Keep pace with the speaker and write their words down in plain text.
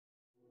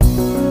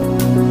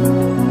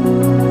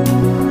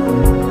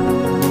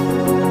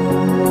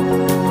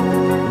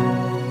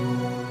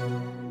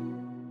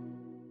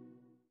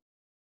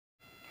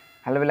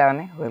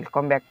पिलाने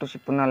welcome back to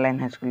Sipun online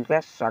high school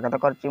class स्वागत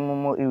करछि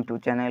मो यूट्यूब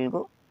चैनल को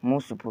मु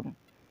सिपुन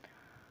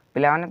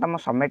पिलाने तुम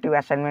समेटिव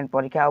असाइनमेंट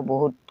परीक्षा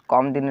बहुत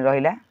कम दिन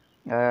रहिला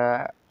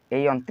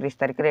यही 29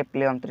 तारिख रे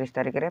एप्रिल 29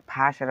 तारिख रे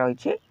फास्ट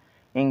रही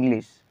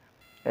इंग्लिश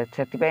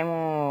से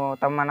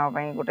तुम मान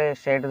गोटे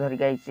सेट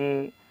धरिक आई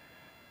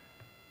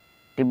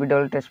टीवी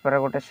डबल टेस्टपेपर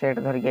गोटे सेट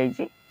धरिक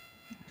आई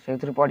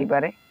से पढ़ी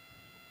पारे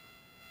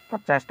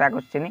 50टा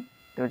क्वेश्चन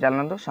तो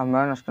चलतु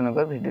समय नष्ट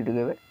नक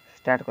भिडियो टी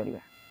स्टार्ट करवा।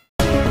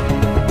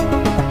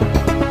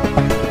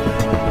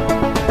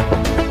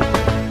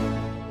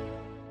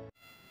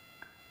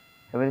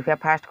 देखिए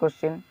first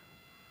question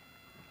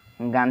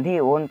Gandhi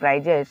own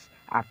prices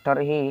after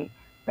he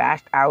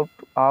passed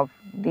out of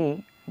the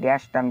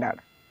dash standard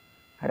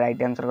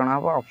right answer कौन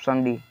हम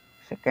option D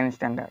second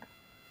standard.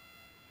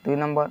 2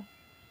 number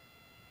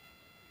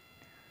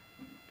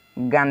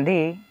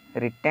Gandhi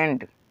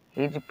retained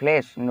his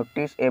place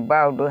notice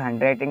about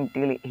handwriting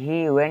till he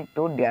went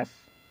to dash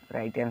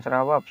right answer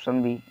हम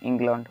option B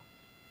England.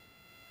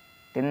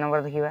 3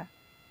 number देखिबा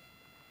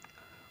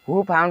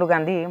who found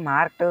Gandhi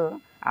marked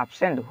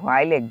absent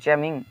while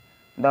examining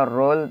the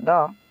roll the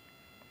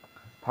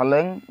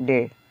following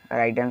day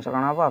right answer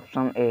कौन हम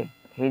option A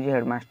his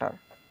headmaster।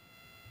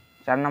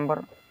 4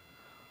 number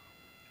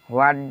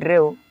what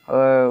drew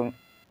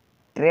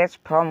trace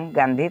from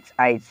Gandhi's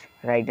eyes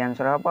right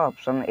answer हम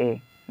option A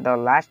the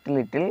last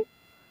little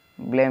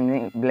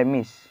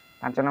blemish।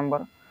 5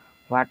 number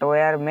what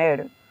were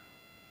made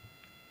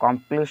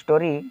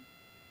compulsory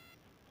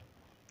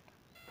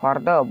for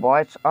the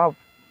boys of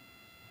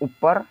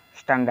upper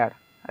standard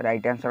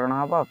right answer कौन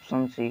हम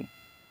option C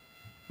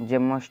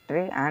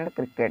geometry and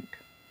cricket।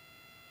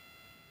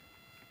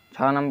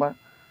 6 number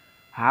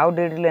how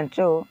did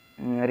Lencho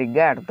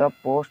regard the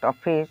post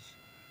office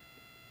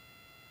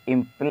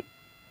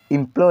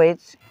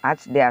employees as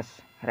dash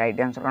right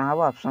answer कौन हम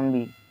option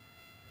B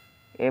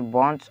a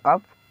bunch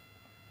of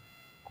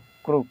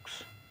crooks।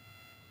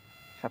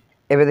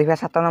 एबे देखिए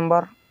 7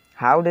 number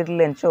how did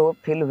Lencho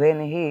feel when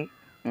he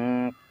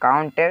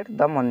counted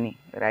the money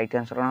right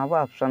answer कौन हम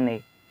option A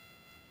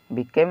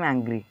became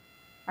angry.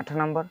 8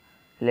 number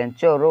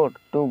Lencho road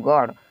to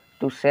God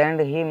to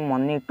send him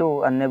money to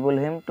enable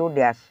him to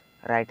dash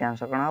right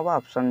answer कौन हम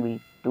option B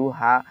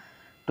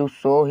to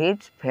show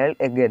his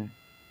failed again.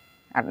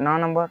 9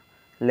 number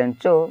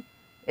Lencho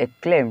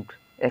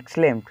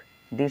exclaimed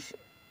this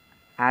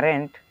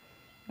aren't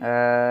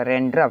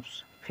raindrops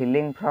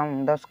falling from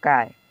the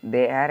sky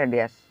they are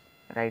dash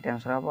right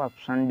answer of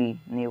option D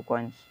new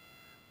coins।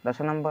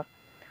 10 number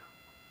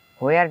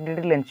where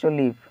did Lencho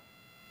live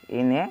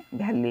in a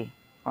valley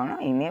कौन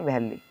in a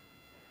valley।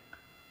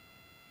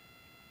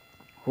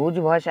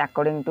 whose voice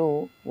according to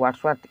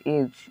Wordsworth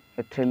is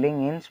thrilling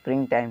in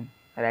springtime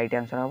right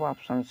answer of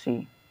option C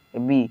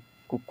B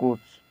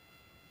cuckoos।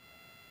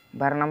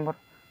 12 number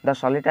the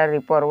solitary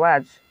reaper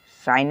was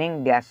shining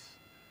dash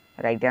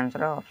right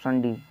answer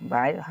option D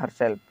by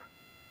herself।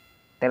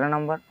 13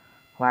 number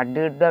what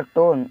did the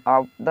tone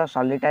of the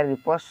solitary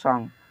reaper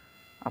song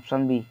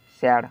option B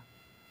sad।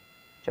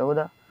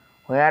 14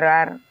 where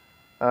are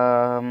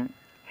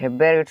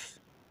Herbert's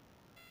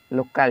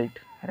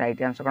locality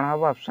right answer कौन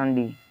हम option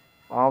D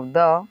of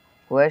the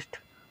west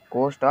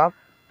coast of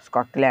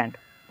Scotland।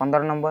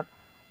 15 number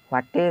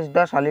what is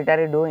the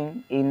solitary doing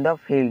in the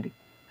field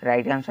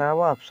right answer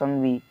हम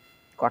option B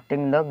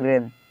cutting the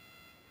grain।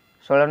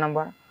 16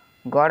 number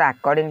God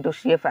according to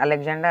C.F.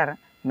 Alexander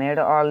made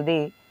all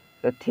the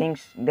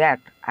things that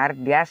are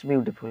dash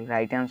beautiful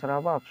right answer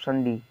हम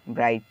option D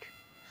bright।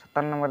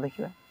 17 number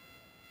देखिए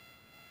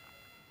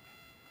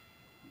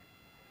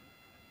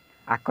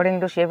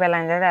according to C.F.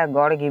 Alexander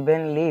God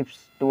given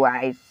lips to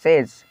eyes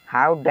says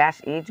how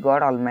dash is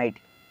God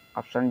almighty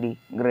option D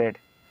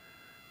great।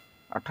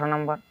 18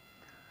 number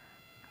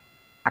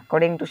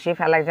according to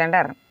C.F.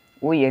 Alexander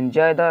we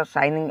enjoy the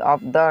shining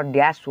of the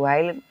dash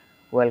while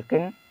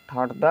walking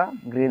thought the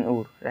green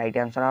wood right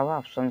answer of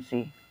option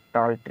C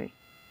tall tree।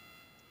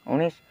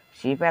 19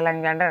 C.F.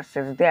 Alexander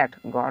says that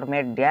God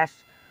made dash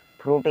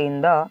fruit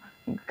in the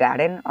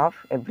garden of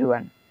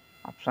everyone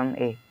option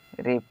A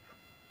rape।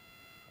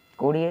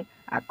 20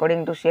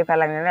 according to C.F.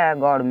 Alexander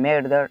God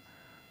made the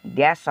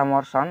dash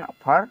summer sun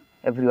for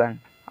everyone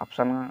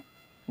option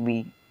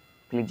B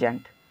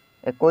pleasant।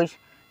 21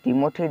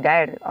 Timothy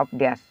died of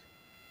dash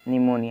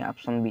pneumonia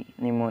option B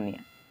pneumonia।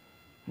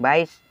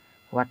 22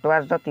 what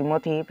was the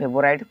Timothy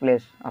favorite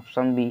place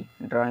option B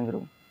drawing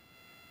room।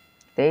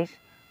 23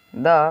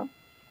 the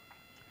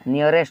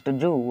nearest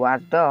zoo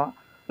was the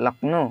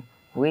Lucknow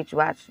which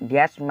was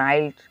dash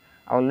miles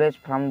always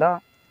from the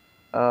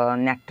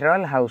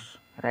natural house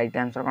right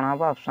answer कौन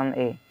हम option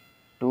A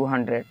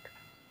 200।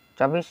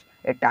 24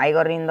 a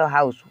tiger in the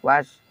house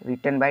was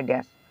written by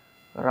dash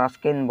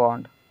Ruskin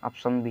Bond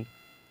option B।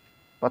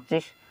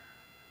 25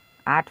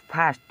 at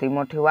first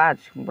Timothy was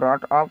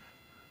brought up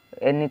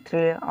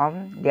anything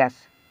on dash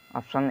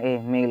option A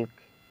milk।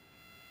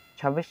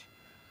 26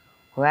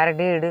 where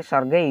did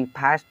Sergei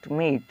first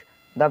meet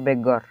the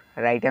beggar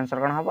right answer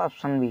कौन हम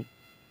option B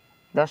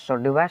the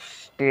Sodova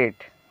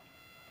street।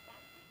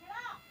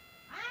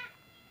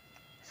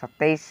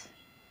 27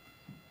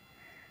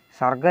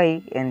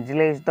 Sergei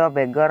engaged the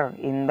beggar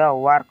in the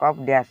work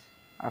of dash.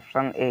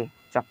 Option A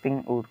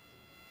chopping wood.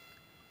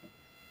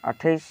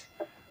 28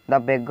 The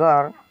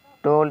beggar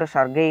told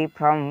Sergei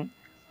from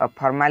a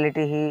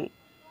formality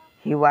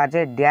he was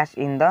a dash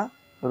in the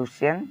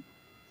Russian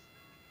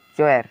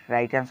choir.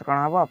 Right answer कौन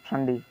होगा?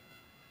 Option D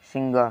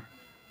singer.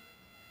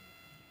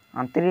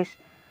 29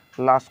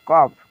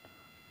 Loskov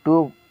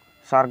took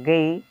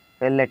Sergei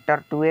a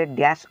letter to a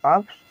dash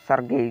of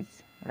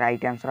Sergei's.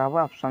 Right answer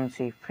होगा option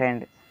C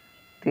friend.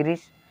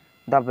 30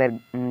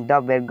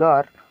 the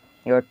beggar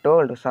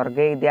told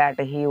Sergei that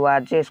he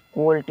was a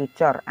school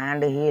teacher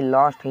and he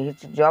lost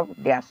his job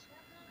dash.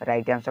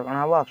 Right answer कौन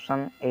होगा?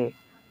 Option A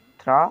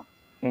through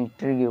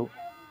interview.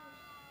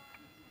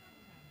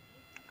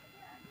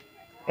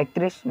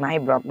 31 My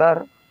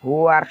brother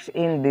who works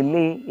in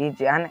Delhi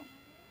is an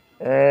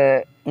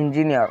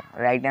engineer.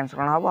 Right answer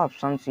कौन होगा?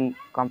 Option C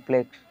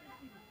complex.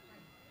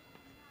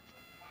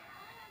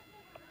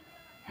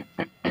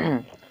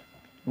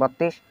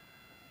 32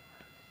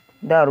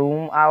 The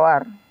room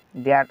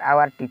that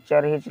our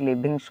teacher is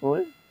leaving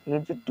school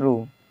is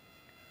true.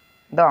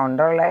 The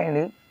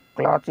underlined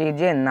clause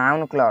is a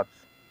noun clause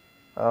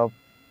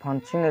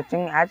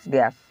functioning as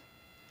dash,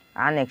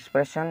 an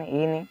expression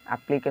in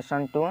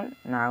application to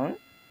noun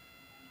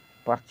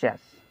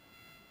purchase.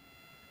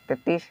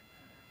 33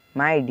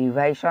 My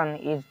division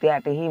is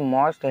that he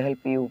must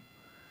help you.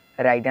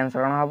 Right answer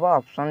कौन होगा?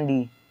 Option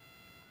D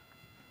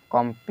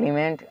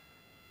complement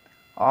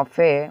of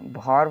a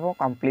verb,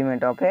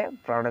 complement of a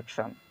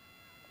production.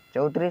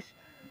 34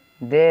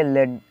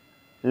 The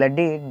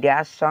lady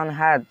dash son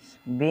has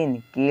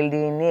been killed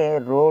in a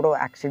road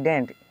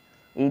accident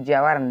is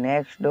our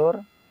next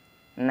door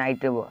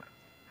neighbor.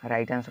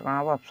 Right answer कौन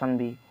होगा? Option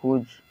B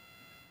whose.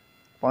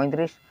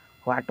 35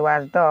 What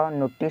was the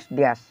notice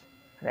dash?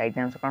 Right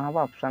answer कौन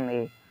होगा? Option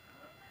A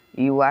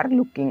you are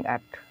looking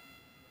at.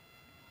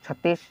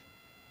 36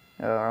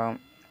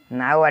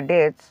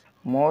 Nowadays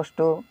most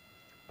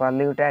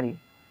parliamentary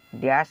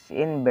dash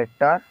in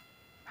better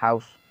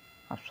house.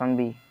 Option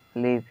B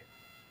live.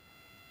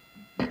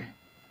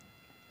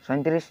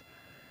 37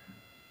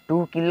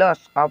 2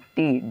 kilos of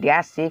tea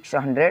dash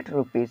 600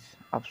 rupees.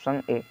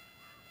 Option A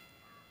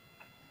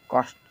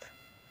cost.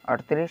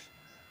 38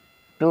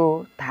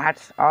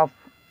 2/3 of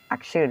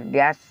acid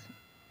dash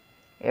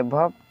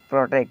above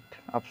protect.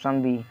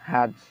 Option B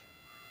has.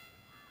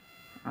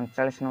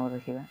 39 number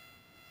देखिए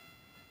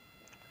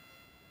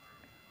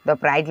The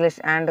priceless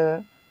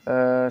and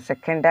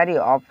secretary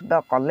of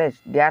the college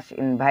dash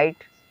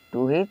invite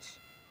to his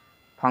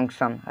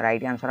function.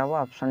 Right answer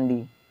होगा option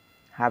D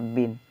have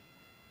been.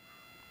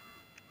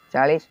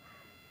 40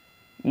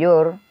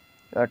 your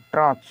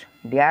torch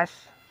dash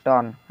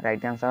turn.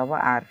 Right answer होगा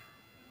R.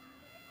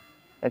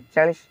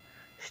 41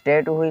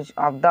 state which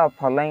of the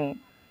following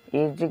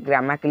is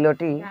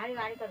grammatically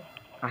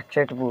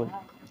acceptable.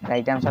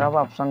 Right answer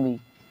होगा option B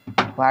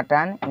what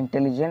an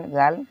intelligent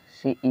girl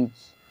she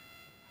is.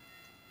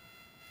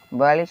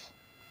 42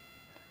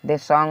 they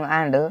song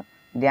and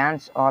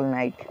dance all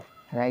night.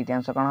 Right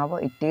answer कौन होगा?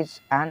 It is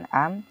an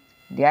am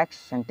dash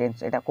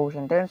sentence. एटा को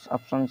sentence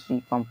option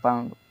C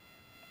compound.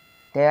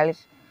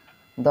 43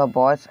 the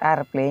boys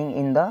are playing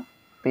in the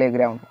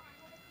playground.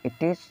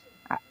 It is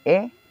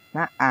a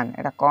ना an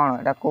एटा कौन?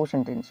 एटा को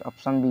sentence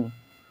option B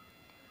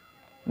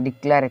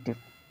declarative.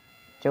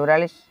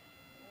 44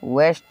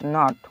 west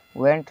not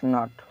went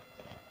not.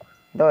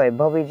 The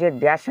above is a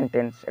dash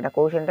sentence. एटा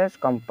को sentence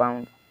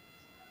compound.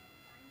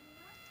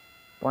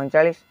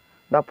 45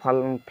 the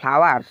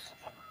flowers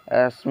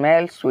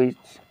smell sweet.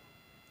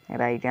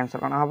 Right answer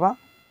कौन होगा?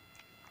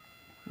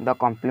 The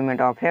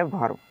complement of a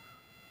verb.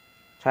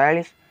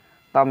 46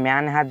 the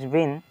man has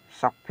been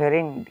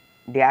suffering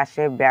dash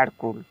a bad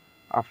cold.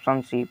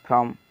 Option C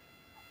from.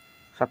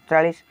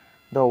 47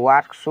 the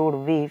work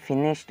should be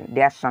finished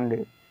dash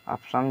Sunday.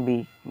 Option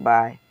B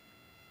by.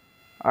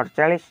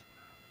 48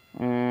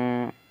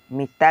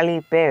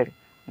 Mitali paid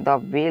the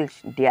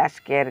bills dash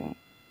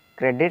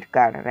credit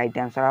card. Right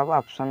answer होगा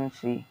option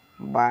C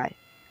by.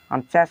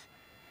 49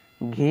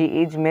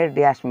 ghee is made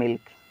dash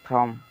milk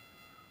from.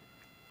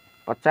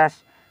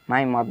 50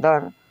 my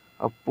mother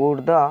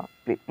put the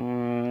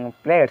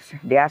plates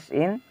dash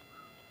in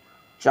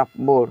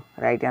chopboard.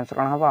 Right answer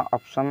कौन होगा?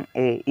 option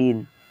A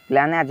in.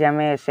 Plan आज आम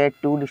set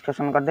 2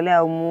 discussion करदे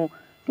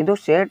आउ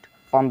set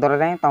 15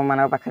 जाए तुम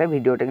मान पाखे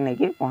भिडियो टे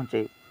नहीं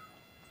पहुँचे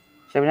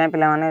से जाए पे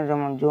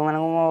जो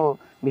मानक मो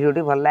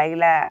भिडियो भल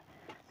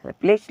लगे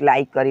प्लीज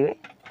लाइक करेंगे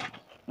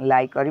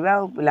लाइक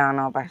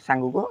करवा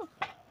सांग को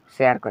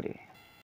शेयर करेंगे।